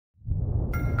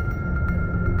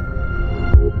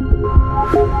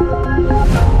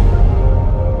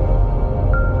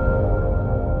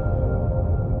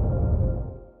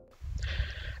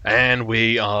And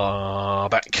we are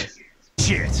back.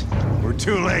 Shit, we're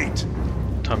too late.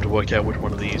 Time to work out which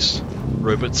one of these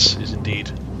robots is indeed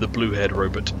the blue-haired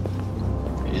robot.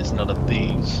 It is none of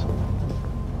these.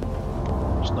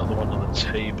 There's another one on the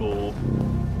table.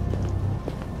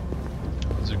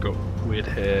 Has it got weird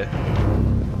hair?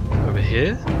 Over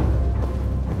here?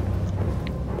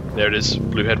 There it is,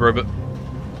 blue-haired robot.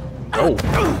 Oh!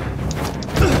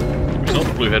 It's not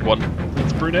the blue-haired one,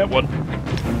 it's the brunette one.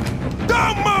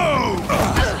 Don't move!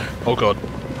 Oh god,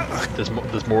 there's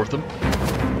more of them.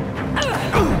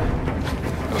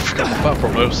 I forgot my part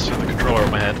problem, I was the controller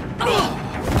on my hand.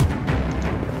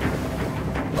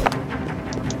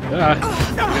 Ah,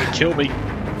 you're gonna kill me.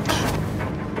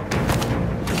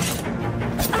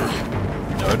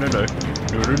 No, no, no.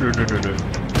 No, no, no, no, no, no.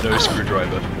 No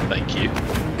screwdriver, thank you.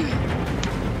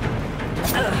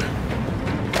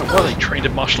 God, what are they trained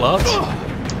in martial arts?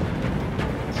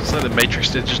 It's like the Matrix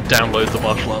did just download the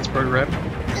martial arts program.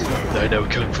 They know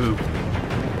Kung Fu.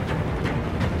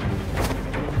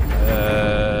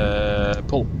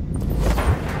 Pull.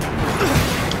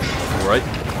 Alright.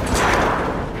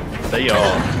 They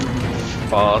are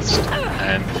fast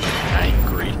and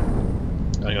angry.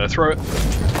 I'm gonna throw it.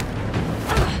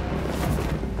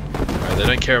 Alright, they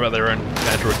don't care about their own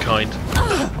android kind.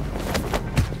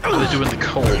 What do they do in the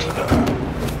cold?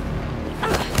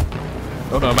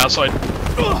 Oh no, I'm outside.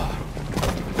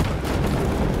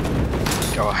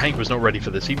 God, Hank was not ready for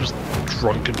this. He was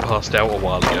drunk and passed out a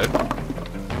while ago.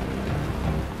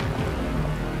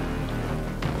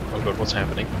 Oh god, what's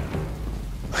happening?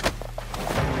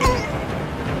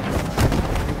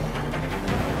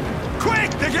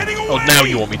 Quick, they're getting away! Oh, now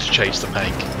you want me to chase them,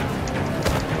 Hank.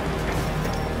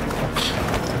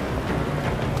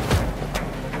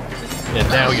 Yeah,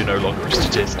 now you're no longer a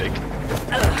statistic.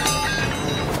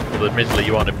 Although admittedly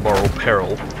you aren't in moral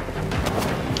peril.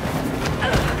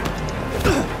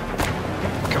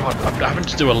 God, I'm having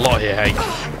to do a lot here, Hank.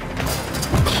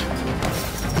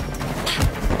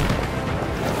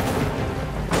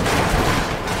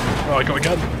 Oh, I got a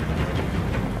gun.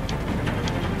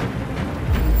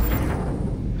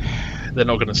 They're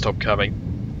not going to stop coming.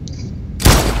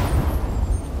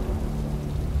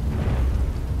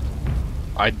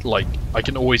 I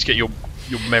can always get your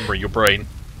memory, your brain.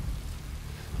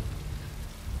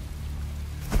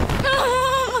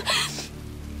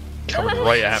 Coming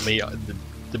right at me.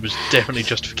 There was definitely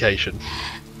justification.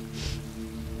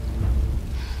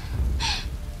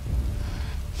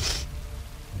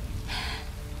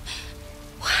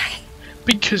 Why?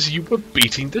 Because you were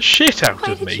beating the shit out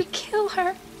of me. Why did you kill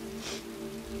her?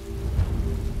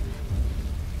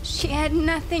 She had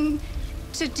nothing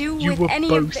to do You with were any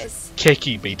both of this.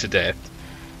 kicking me to death.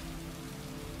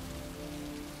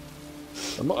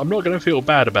 I'm not going to feel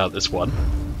bad about this one.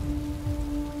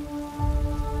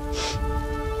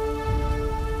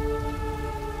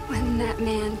 When that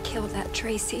man killed that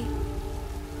Tracy,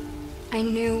 I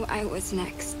knew I was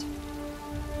next.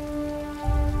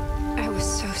 I was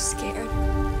so scared.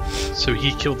 So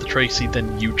he killed the Tracy,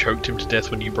 then you choked him to death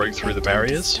when you broke through the Begged him to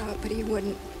barriers? stop, but he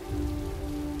wouldn't.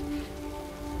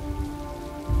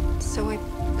 So I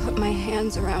put my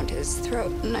hands around his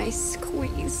throat and I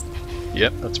squeezed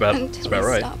Yep, that's about until he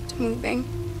right. stopped moving.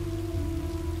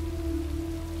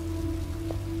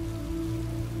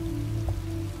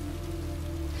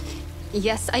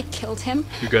 Yes, I killed him,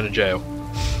 You're going to jail.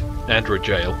 Android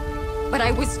jail. but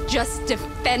I was just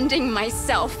defending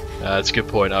myself. That's a good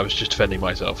point. I was just defending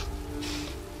myself.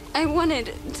 I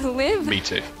wanted to live. Me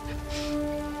too.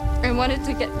 I wanted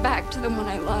to get back to the one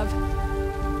I love.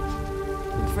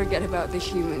 And forget about the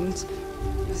humans.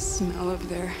 The smell of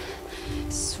their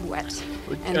sweat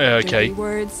and okay. dirty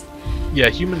words. Yeah,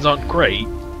 humans aren't great,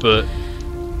 but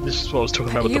this is what I was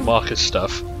talking about with the Marcus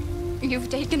stuff. You've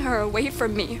taken her away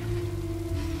from me.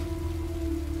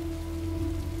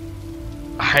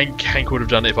 Hank would have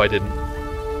done it if I didn't.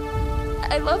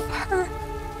 I love her.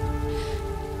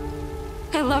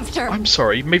 I loved her. I'm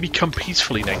sorry, maybe come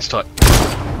peacefully next time.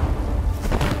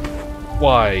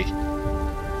 Why?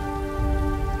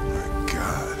 My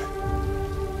God.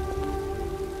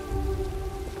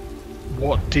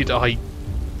 What did I...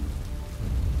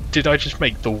 Did I just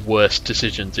make the worst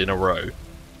decisions in a row?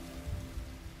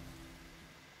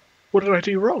 What did I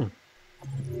do wrong?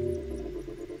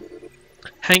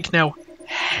 Hank now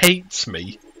hates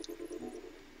me.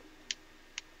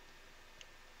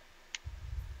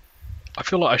 I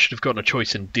feel like I should have gotten a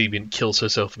choice in Deviant kills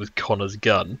herself with Connor's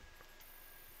gun.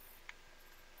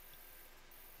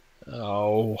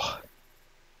 Oh.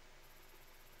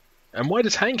 And why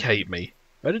does Hank hate me?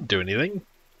 I didn't do anything.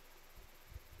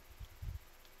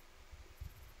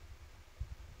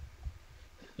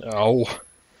 Oh.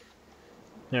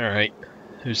 Alright.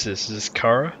 Who's this? Is this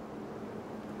Kara?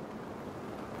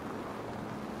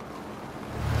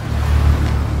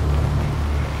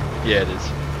 Yeah, it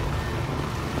is.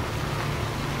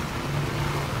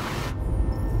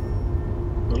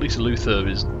 Well, at least Luther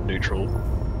is neutral.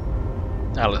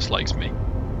 Alice likes me.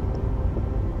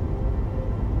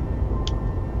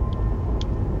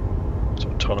 It's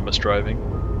autonomous driving.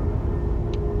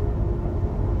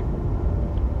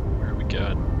 Where are we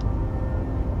going?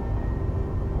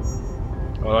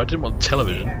 Oh, I didn't want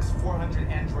television. Next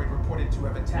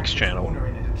channel.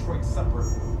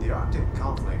 The Arctic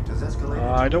conflict has escalated.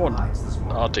 I don't want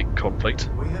Arctic conflict.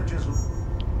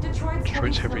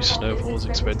 Detroit's heavy snowfall is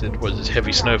expected. What is this?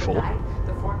 Heavy snowfall?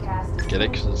 Get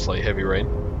it? Because it's like heavy rain.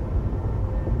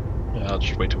 Yeah, I'll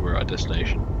just wait till we're at our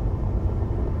destination.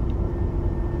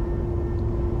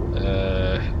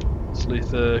 It's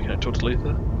Luther. Can I talk to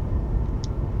Luther?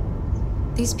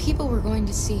 These people we're going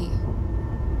to see.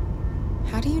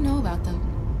 How do you know about them?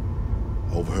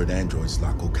 Overheard androids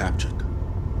Laco captured.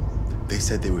 They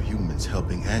said they were humans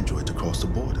helping androids across the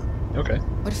border. Okay.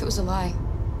 What if it was a lie?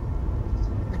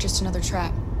 Or just another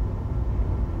trap?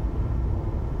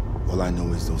 All I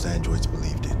know is those androids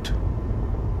believed it.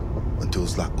 Until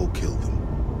Zlatko killed them.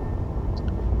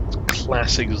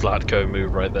 Classic Zlatko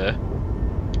move right there.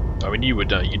 I mean, you would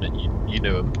know. You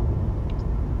knew him.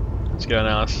 Let's go,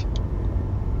 Alice.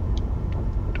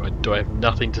 Do I have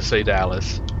nothing to say to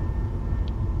Alice?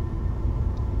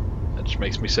 That just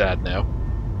makes me sad now.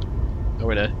 Oh,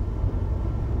 we know.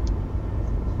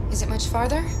 Is it much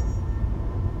farther?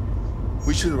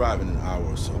 We should arrive in an hour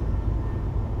or so.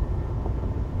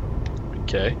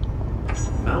 Okay.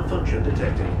 Malfunction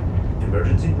detected.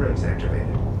 Emergency brakes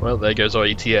activated. Well, there goes our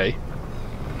ETA.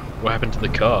 What happened to the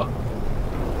car?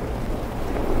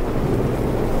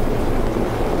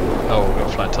 Oh, we've got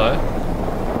a flat tire.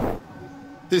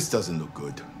 This doesn't look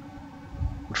good.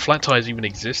 Would flat tires even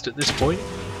exist at this point?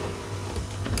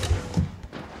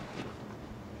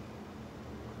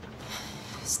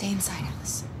 Stay inside,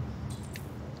 Alice.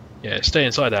 Yeah, stay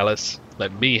inside, Alice.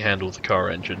 Let me handle the car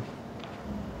engine.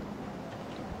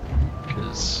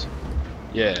 Because,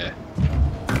 yeah.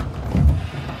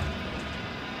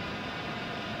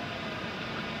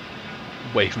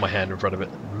 Wave my hand in front of it.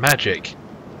 Magic!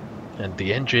 And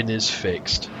the engine is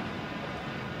fixed.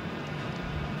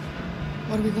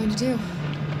 What are we going to do?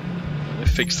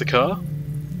 Fix the car?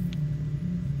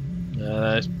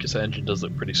 I guess the engine does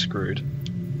look pretty screwed.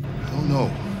 I don't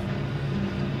know.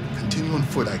 Continue on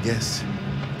foot, I guess.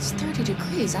 It's 30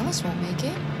 degrees. Alice won't make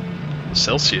it. The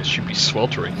Celsius should be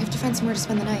sweltering. We have to find somewhere to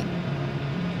spend the night.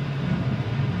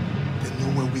 There's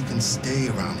nowhere we can stay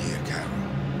around here, Carol.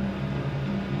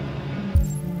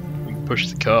 We can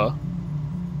push the car.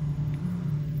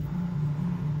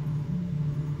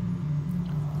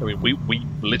 I mean, we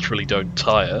literally don't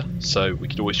tire, so we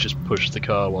could always just push the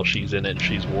car while she's in it and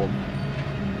she's warm.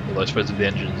 Although I suppose if the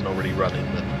engine's not already running,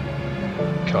 then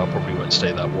the car probably won't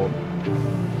stay that warm.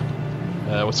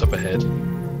 What's up ahead?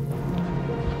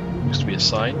 Looks to be a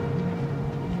sign.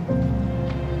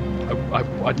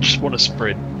 I just want to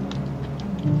sprint.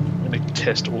 I'm going to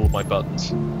test all of my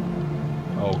buttons.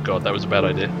 Oh god, that was a bad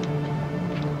idea.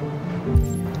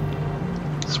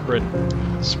 Sprint,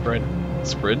 sprint,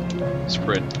 sprint,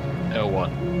 sprint.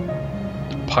 L1.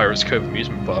 Pirates Cove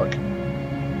Amusement Park.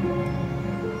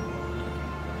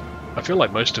 I feel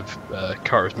like most of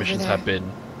Kara's missions have been,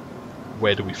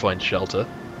 where do we find shelter?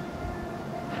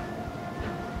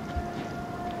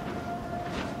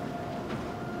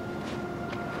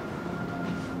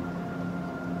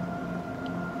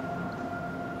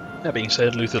 That being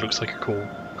said, Luther looks like a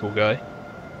cool guy.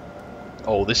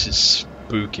 Oh, this is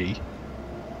spooky.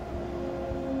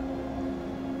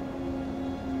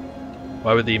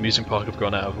 Why would the amusement park have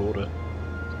gone out of order?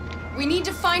 We need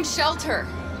to find shelter.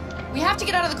 We have to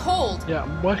get out of the cold. Yeah,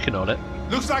 I'm working on it.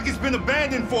 Looks like it's been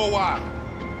abandoned for a while.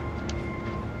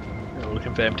 Yeah, we're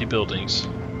looking for empty buildings.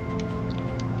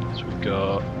 So we've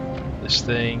got this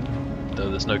thing, though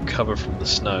there's no cover from the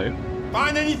snow.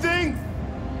 Find anything?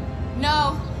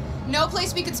 No. No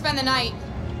place we could spend the night.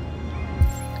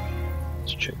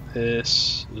 Let's check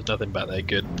this. There's nothing back there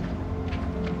good.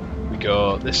 We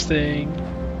got this thing.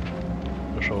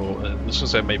 Not sure. This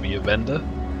looks like maybe a vendor.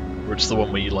 Or it's the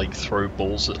one where you like throw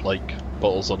balls at like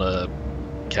bottles on a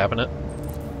cabinet.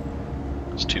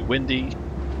 It's too windy.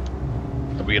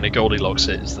 Are we going to Goldilocks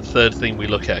it? Is the third thing we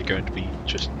look at going to be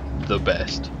just the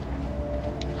best?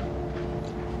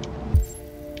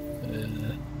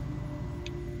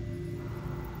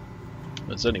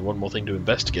 There's only one more thing to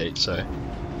investigate, so...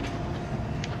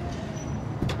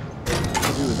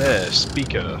 Ooh, there,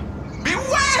 speaker.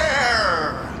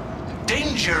 Beware!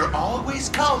 Danger always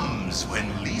comes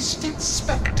when least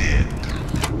expected.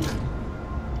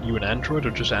 You an android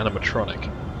or just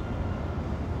animatronic?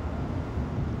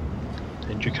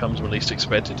 Danger comes when least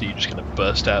expected. Are you just gonna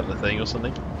burst out of the thing or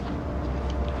something?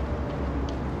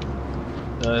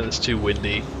 No, it's too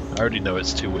windy. I already know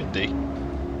it's too windy.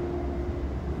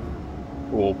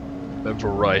 For a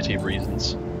variety of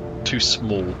reasons. Too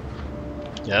small.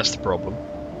 Yeah, that's the problem.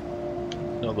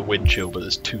 Not the wind chill, but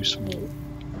it's too small.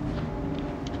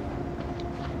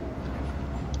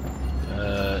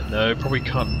 No, probably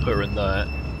can't put her in that.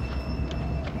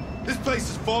 This place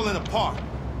is falling apart.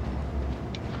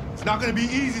 It's not gonna be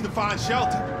easy to find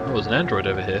shelter. Oh, there's an android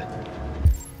over here.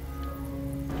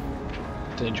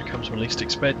 Danger comes when least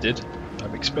expected.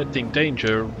 I'm expecting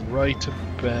danger right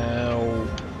about...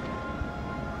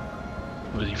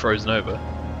 Was he frozen over?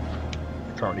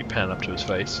 I can't really pan up to his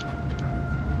face.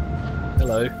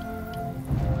 Hello.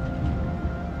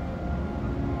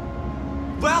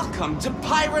 Welcome to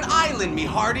Pirate Island, me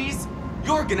hearties!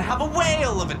 You're gonna have a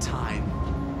whale of a time!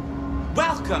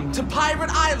 Welcome to Pirate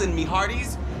Island, me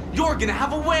hearties! You're gonna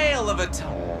have a whale of a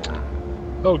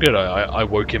time! Oh good, I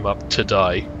woke him up to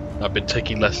die. I've been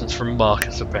taking lessons from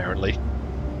Marcus, apparently.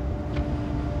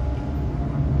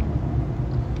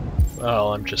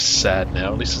 Well, I'm just sad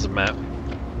now. At least there's a map.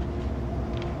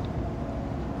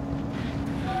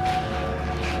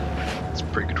 It's a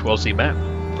pretty good quality map.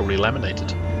 Probably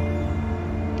laminated.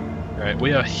 Right,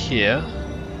 we are here.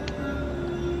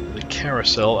 The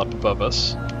carousel up above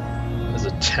us. There's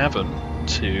a tavern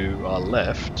to our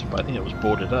left, but I think it was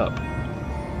boarded up.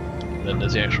 And then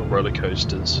there's the actual roller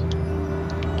coasters.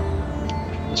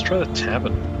 Let's try the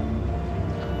tavern,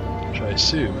 which I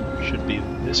assume should be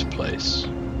this place.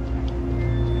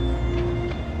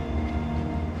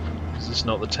 Is this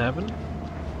not the tavern?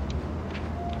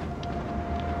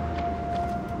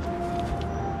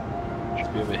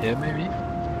 Should be over here, maybe?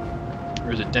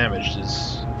 Or is it damaged?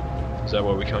 Is that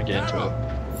why we can't get into it?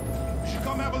 You should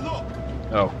come have a look.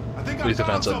 Oh, I think Luther I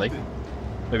found something.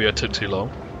 Maybe I took too long.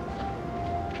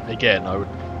 Again, I would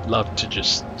love to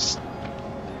just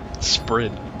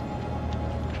sprint.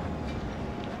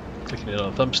 Clicking it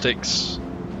on thumbsticks.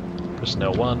 Pressing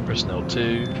L1, pressing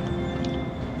L2.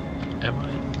 Am I?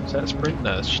 Is that a sprint?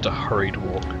 No, it's just a hurried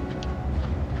walk.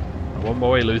 I'm on my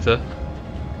way, Luther.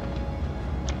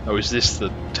 Oh, is this the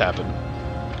tavern?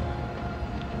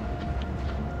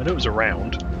 I know it was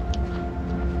around.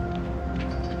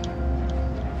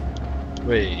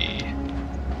 Wait.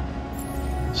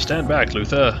 Stand back,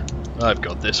 Luther. I've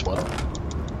got this one.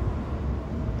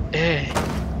 Eh.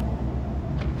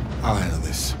 I'll handle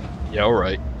this. Yeah,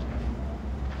 alright.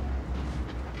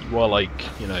 You are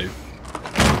like, you know,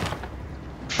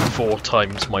 4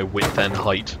 times my width and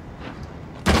height.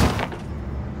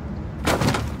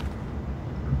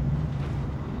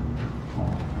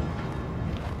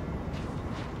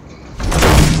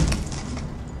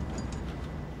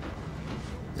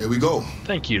 Here we go.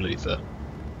 Thank you, Luther.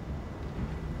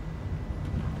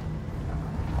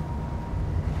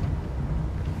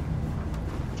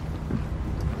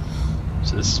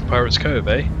 So this is Pirates Cove,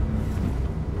 eh?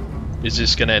 Is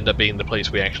this going to end up being the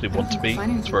place we actually want to be?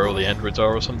 It's where all the androids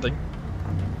are or something?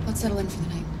 Let's settle in for the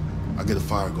night. I'll get a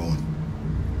fire going.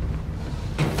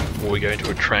 Or are we going to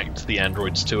attract the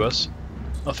androids to us?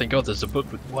 Oh, thank God there's a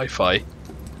book with Wi-Fi.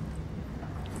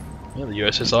 Yeah, the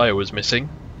USS Iowa was missing.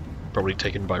 Probably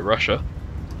taken by Russia.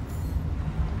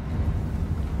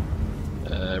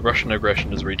 Russian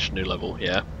aggression has reached a new level,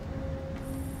 yeah.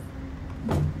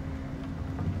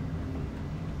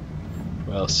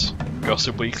 What else?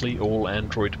 Gossip Weekly, all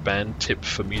Android band tip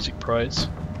for music prize.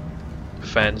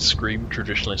 Fans scream,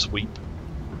 traditionalists weep.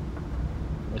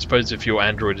 I suppose if your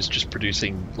Android is just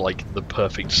producing like the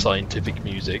perfect scientific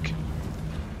music,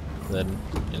 then,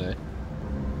 you know.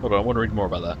 Hold on, I want to read more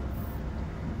about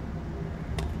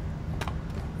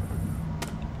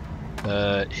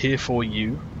that. Here For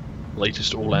You,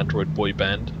 latest all Android boy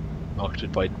band,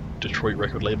 marketed by Detroit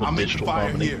record label I'll make the Digital fire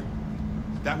Harmony. here.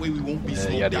 That way we won't be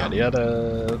slowed Yada down. yada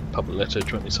yada. Public letter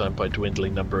jointly signed by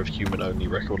dwindling number of human-only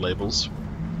record labels.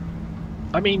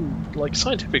 I mean, like,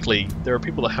 scientifically, there are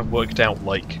people that have worked out,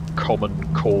 like,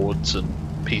 common chords and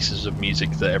pieces of music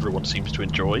that everyone seems to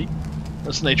enjoy.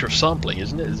 That's the nature of sampling,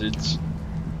 isn't it? It's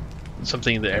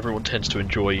something that everyone tends to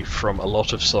enjoy from a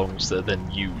lot of songs that are then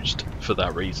used for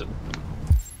that reason.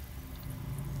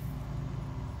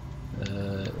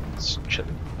 Let's check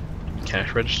the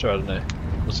cash register, I don't know.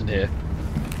 What's in here?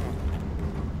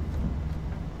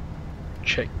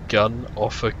 Check gun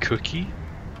offer cookie.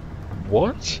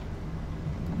 What?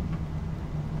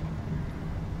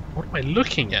 What am I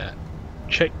looking at?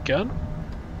 Check gun?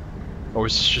 Or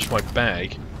is this just my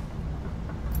bag?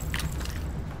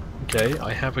 Okay,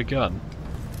 I have a gun.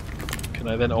 Can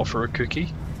I then offer a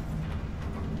cookie?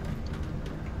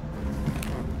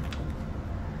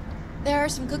 There are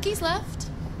some cookies left.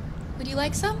 Would you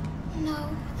like some? No,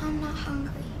 I'm not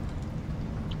hungry.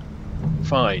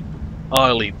 Fine.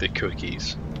 I'll eat the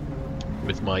cookies.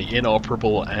 With my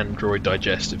inoperable android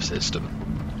digestive system.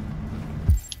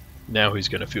 Now who's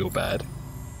gonna feel bad?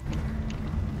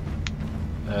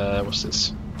 What's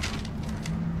this?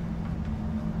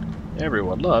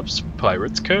 Everyone loves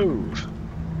Pirates Cove.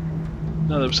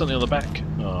 No, there was something on the back.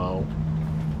 Oh.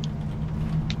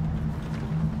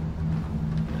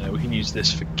 We can use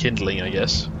this for kindling, I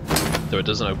guess. Though it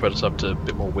doesn't open us up to a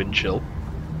bit more wind chill.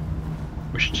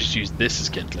 We should just use this as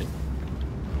kindling.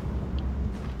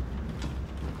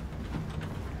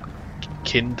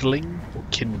 Kindling or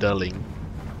kindling?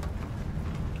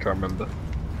 Can't remember.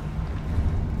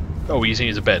 Oh, we're using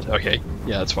it as a bed. Okay,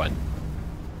 yeah, that's fine.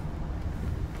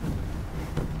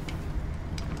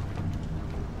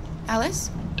 Alice?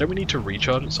 Don't we need to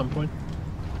recharge at some point?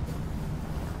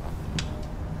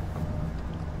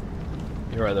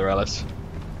 You're right there, Alice.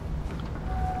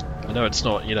 I know it's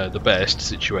not, you know, the best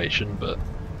situation, but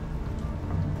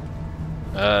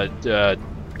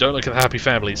don't look at the happy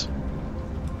families.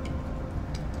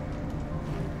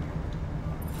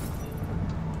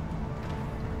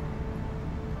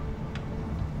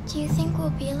 Do you think we'll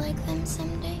be like them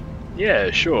someday?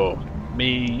 Yeah, sure.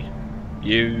 Me,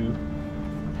 you,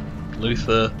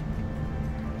 Luther.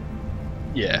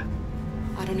 Yeah.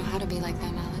 I don't know how to be like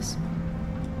them, Alice.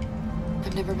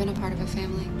 I've never been a part of a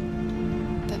family.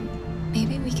 But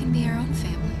maybe we can be our own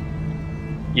family.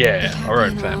 Yeah, Be our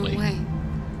own happy in family. Way.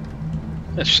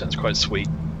 That sounds quite sweet.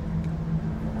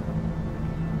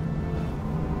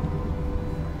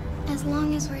 As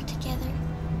long as we're together,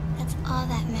 that's all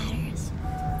that matters.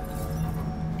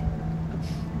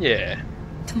 Yeah.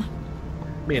 Come on.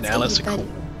 Me and Let's Alice get are to cool.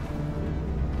 bed.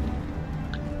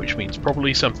 Which means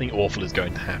probably something awful is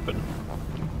going to happen.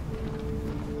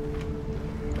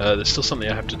 There's still something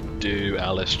I have to do,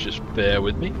 Alice, just bear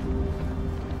with me.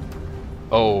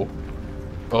 Oh.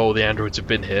 Oh, the androids have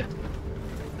been here.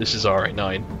 This is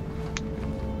RA9.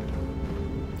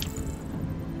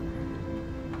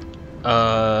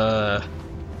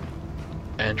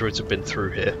 Androids have been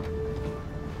through here.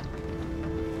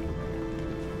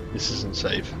 This isn't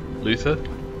safe. Luther?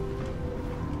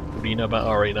 What do you know about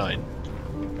RA9?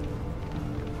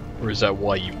 Or is that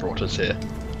why you brought us here?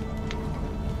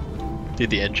 Did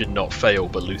the engine not fail,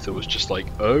 but Luther was just like,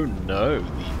 oh no,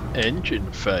 the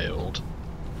engine failed.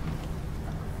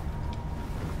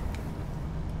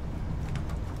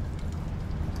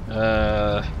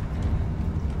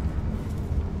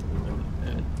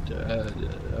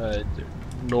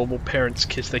 Normal parents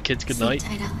kiss their kids goodnight.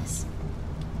 Sleep tight, Alice.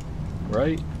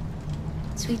 Right?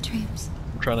 Sweet dreams.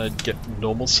 I'm trying to get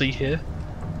normalcy here.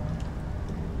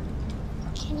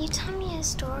 Can you tell me a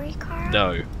story, Carl?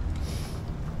 No.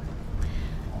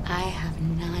 I have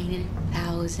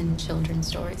 9,000 children's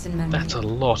stories in memory. That's a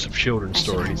lot of children's I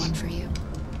should have stories. one for you.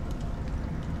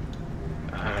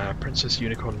 Princess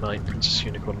Unicorn Knight, Princess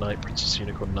Unicorn Knight, Princess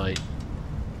Unicorn Knight.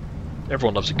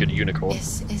 Everyone loves a good unicorn.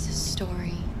 This is a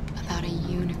story about a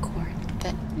unicorn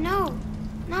that... No,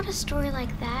 not a story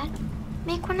like that.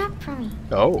 Make one up for me.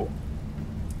 Oh.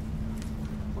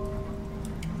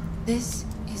 This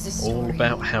is a story All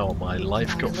about how my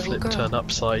life about got a little flipped girl. turned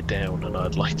upside down, and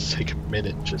I'd like to take a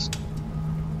minute, just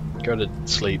go to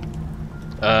sleep.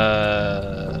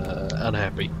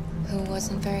 Unhappy. Who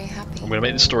wasn't very happy. I'm gonna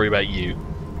make the story about you.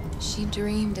 She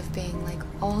dreamed of being like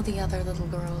all the other little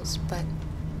girls, but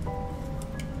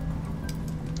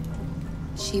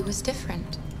she was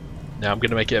different, Now I'm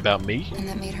gonna make it about me, and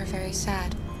that made her very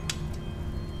sad.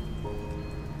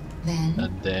 Then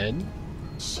and then...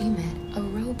 she met a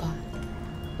robot.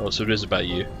 Oh, so it is about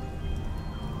you.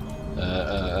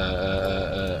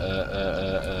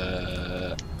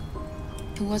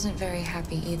 Who wasn't very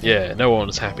happy either. Yeah, no one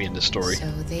was happy in this story. So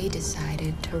they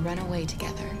decided to run away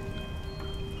together.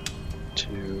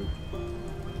 To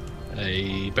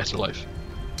a better life.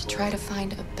 To try to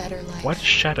find a better life. Why does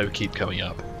Shadow keep coming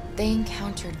up? They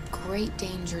encountered great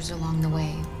dangers along the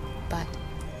way, but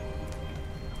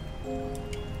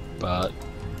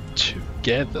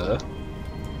together...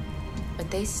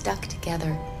 they stuck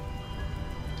together.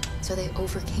 So they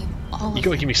overcame all You of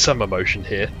gotta it. give me some emotion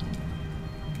here.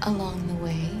 Along the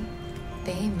way,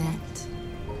 they met.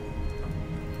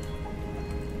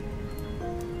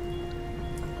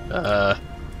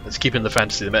 Let's keep in the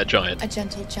fantasy. They met a giant. A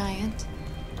gentle giant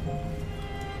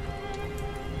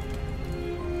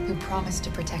who promised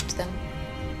to protect them.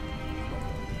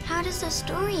 How does the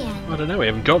story end? I don't know. We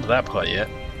haven't got to that part yet.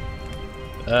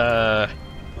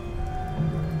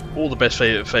 All the best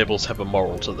fables have a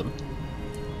moral to them.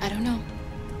 I don't know.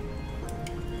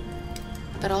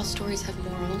 But all stories have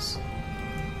morals.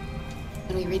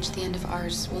 When we reach the end of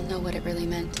ours, we'll know what it really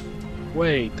meant.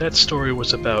 Wait, that story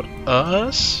was about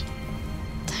us?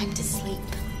 Time to sleep.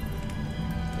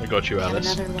 I got you, We have Alice.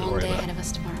 another Don't long worry day about ahead it. of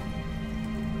us tomorrow.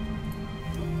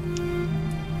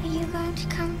 Are you going to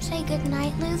come say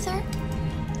goodnight, Luther?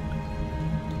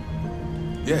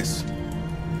 Yes.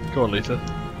 Go on, Luther.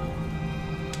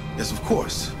 Yes, of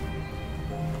course.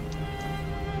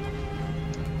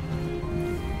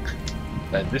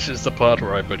 And this is the part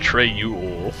where I betray you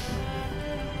all.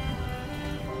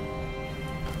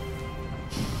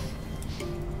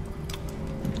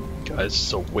 Guys,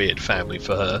 it's a weird family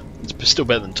for her. It's still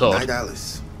better than Todd. Night,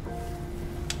 Alice.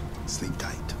 Sleep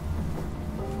tight.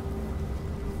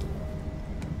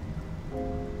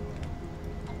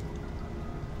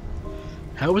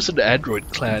 How is an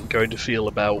android clan going to feel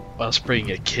about us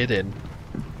bringing a kid in?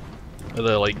 Are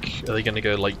they going to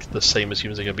go like the same as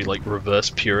humans? Are they going to be like reverse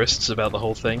purists about the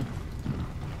whole thing?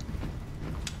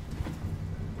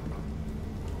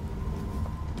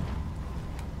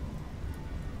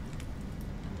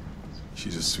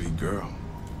 She's a sweet girl.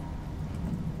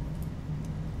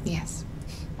 Yes.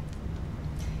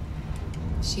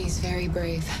 She's very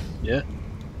brave. Yeah.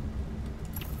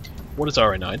 What is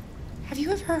RA9? Have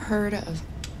you ever heard of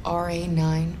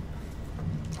RA9?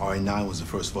 RA9 was the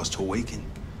first of us to awaken.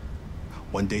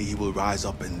 One day he will rise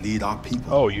up and lead our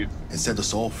people. Oh, and set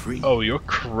us all free. Oh, you're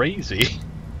crazy.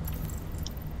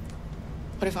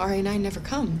 What if RA9 never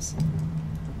comes?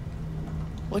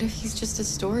 What if he's just a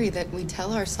story that we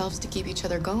tell ourselves to keep each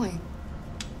other going?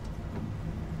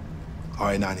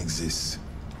 RA9 exists.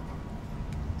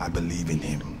 I believe in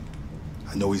him.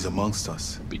 I know he's amongst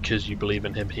us. Because you believe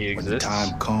in him, he When exists? the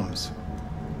time comes,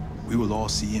 we will all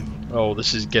see him. Oh,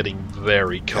 this is getting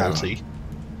very culty.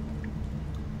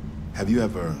 Have you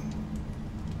ever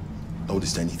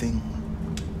noticed anything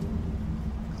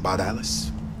about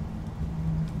Alice?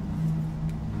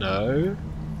 No.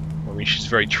 I mean, she's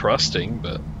very trusting,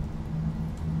 but...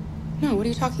 No, what are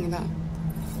you talking about?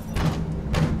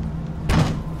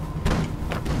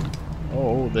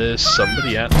 Oh, there's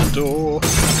somebody at the door.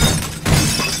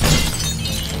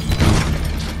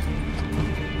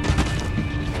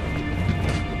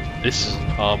 This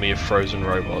army of frozen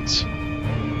robots.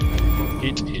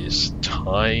 It is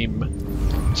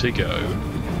time to go.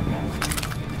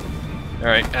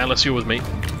 Alright, Alice, you're with me.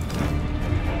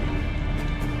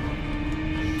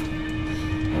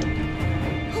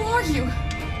 Who are you?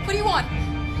 What do you want?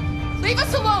 Leave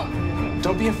us alone!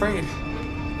 Don't be afraid.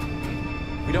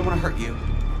 We don't want to hurt you.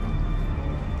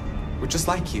 We're just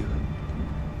like you.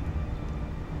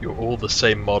 You're all the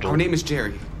same model. Our name is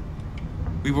Jerry.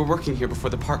 We were working here before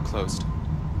the park closed.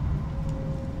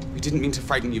 We didn't mean to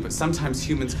frighten you, but sometimes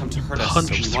humans come to hurt us, so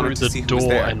Punch we through wanted to see the who was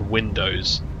door there. and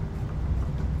windows.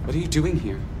 What are you doing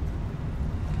here?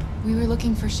 We were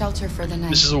looking for shelter for the night.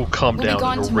 This is all calmed We'll be down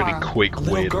gone in a really tomorrow. quick, A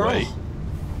little weird girl. way.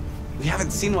 We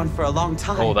haven't seen one for a long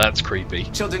time. Oh, that's creepy.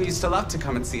 Children used to love to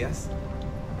come and see us.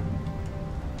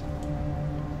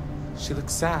 She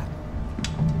looks sad.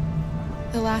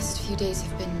 The last few days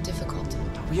have been difficult.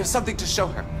 We have something to show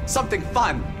her. Something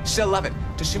fun. She'll love it.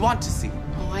 Does she want to see?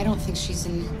 Oh, I don't think she's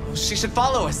in... She should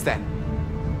follow us then.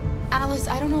 Alice,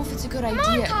 I don't know if it's a good Come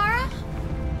idea. on, Kara.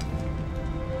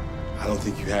 I don't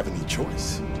think you have any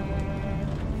choice.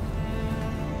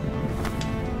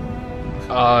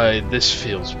 This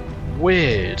feels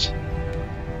weird.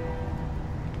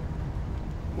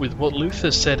 With what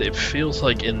Luther said, it feels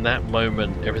like in that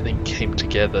moment everything came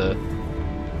together,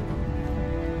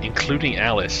 including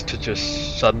Alice, to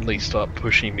just suddenly start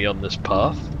pushing me on this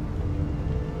path.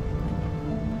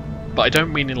 But I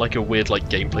don't mean in like a weird like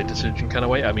gameplay decision kind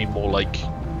of way, I mean more like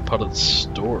part of the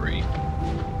story.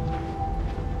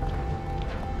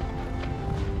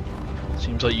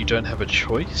 Seems like you don't have a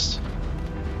choice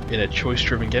in a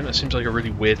choice-driven game. That seems like a really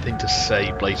weird thing to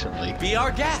say blatantly. Be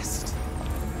our guest.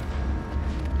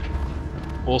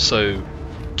 Also,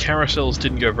 carousels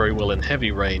didn't go very well in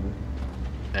Heavy Rain,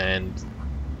 and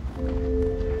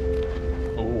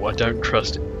oh, I don't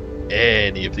trust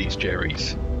any of these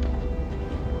Jerrys.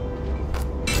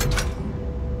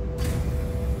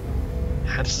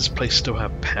 How does this place still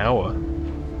have power?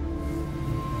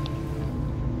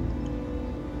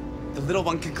 The little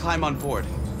one can climb on board.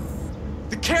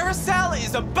 The carousel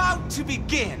is about to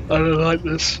begin. I don't like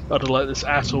this. I don't like this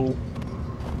at all.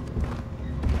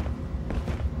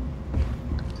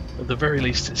 At the very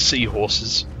least, it's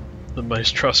seahorses, the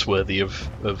most trustworthy of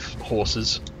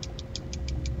horses.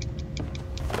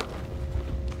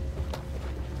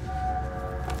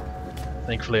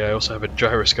 Thankfully, I also have a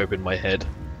gyroscope in my head,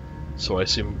 so I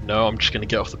assume no, I'm just going to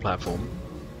get off the platform.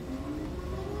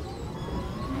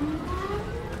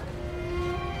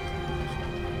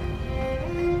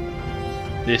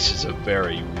 This is a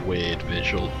very weird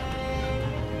visual.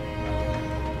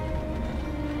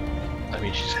 I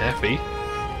mean, she's happy.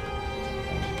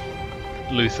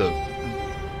 Luther,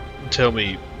 tell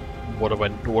me, what have I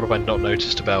not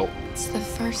noticed about? It's the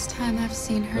first time I've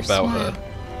seen her about smile. her.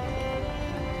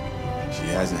 She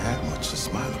hasn't had much to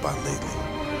smile about lately.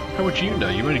 How would you know?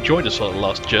 You only joined us on the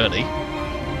last journey.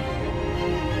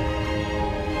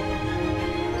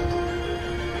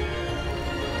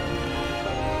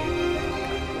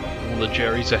 All the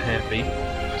Jerrys are happy.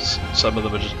 Some of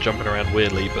them are just jumping around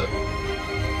weirdly, but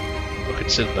I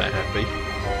consider that happy.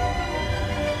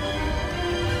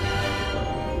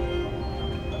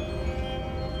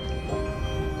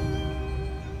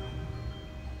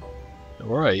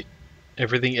 Alright,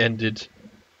 everything ended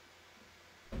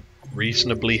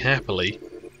reasonably happily.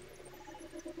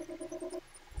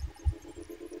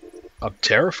 I'm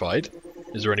terrified.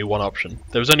 Is there only one option?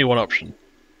 There was only one option.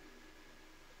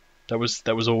 That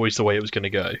was always the way it was going to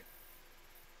go.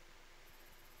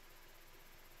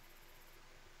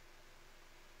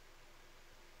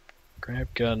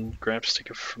 Grab gun, grab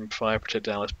sticker from fire, protect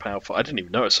Alice, powerful. I didn't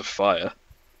even notice a fire.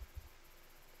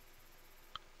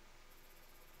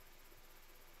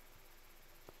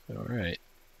 Alright.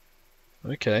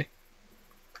 Okay.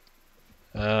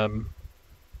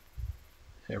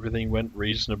 Everything went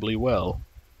reasonably well.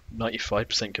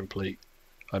 95% complete.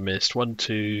 I missed 1,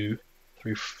 2,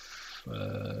 3,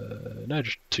 no,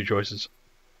 just 2 choices.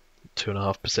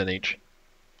 2.5% each.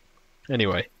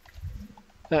 Anyway,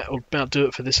 that will about do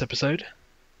it for this episode.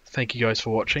 Thank you guys for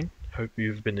watching. Hope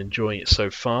you've been enjoying it so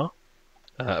far.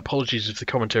 Apologies if the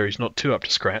commentary is not too up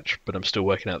to scratch, but I'm still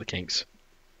working out the kinks.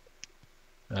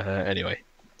 Anyway,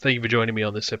 thank you for joining me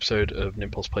on this episode of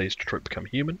Nimpulse Plays Detroit Become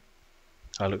Human.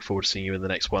 I look forward to seeing you in the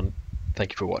next one.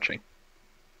 Thank you for watching.